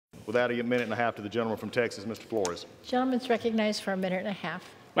With that, a minute and a half to the gentleman from Texas, Mr. Flores. Gentleman's recognized for a minute and a half.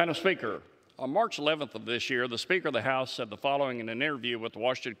 Madam Speaker, on March 11th of this year, the Speaker of the House said the following in an interview with the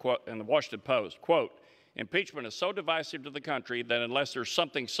Washington Post, quote, "Impeachment is so divisive to the country that unless there's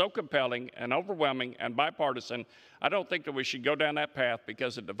something so compelling and overwhelming and bipartisan, I don't think that we should go down that path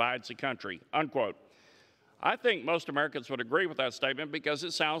because it divides the country," unquote. I think most Americans would agree with that statement because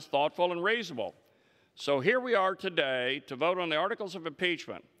it sounds thoughtful and reasonable. So here we are today to vote on the articles of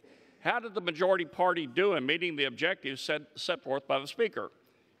impeachment. How did the majority party do in meeting the objectives set forth by the Speaker?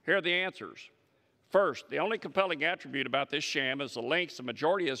 Here are the answers. First, the only compelling attribute about this sham is the lengths the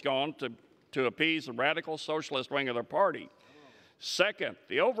majority has gone to appease the radical socialist wing of their party. Second,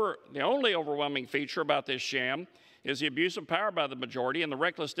 the only overwhelming feature about this sham is the abuse of power by the majority and the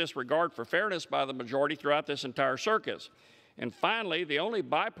reckless disregard for fairness by the majority throughout this entire circus. And finally, the only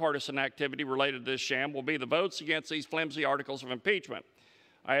bipartisan activity related to this sham will be the votes against these flimsy articles of impeachment.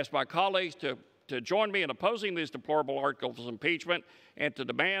 I ask my colleagues to join me in opposing these deplorable articles of impeachment and to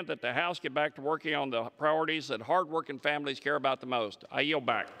demand that the House get back to working on the priorities that hardworking families care about the most. I yield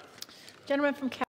back. Gentleman from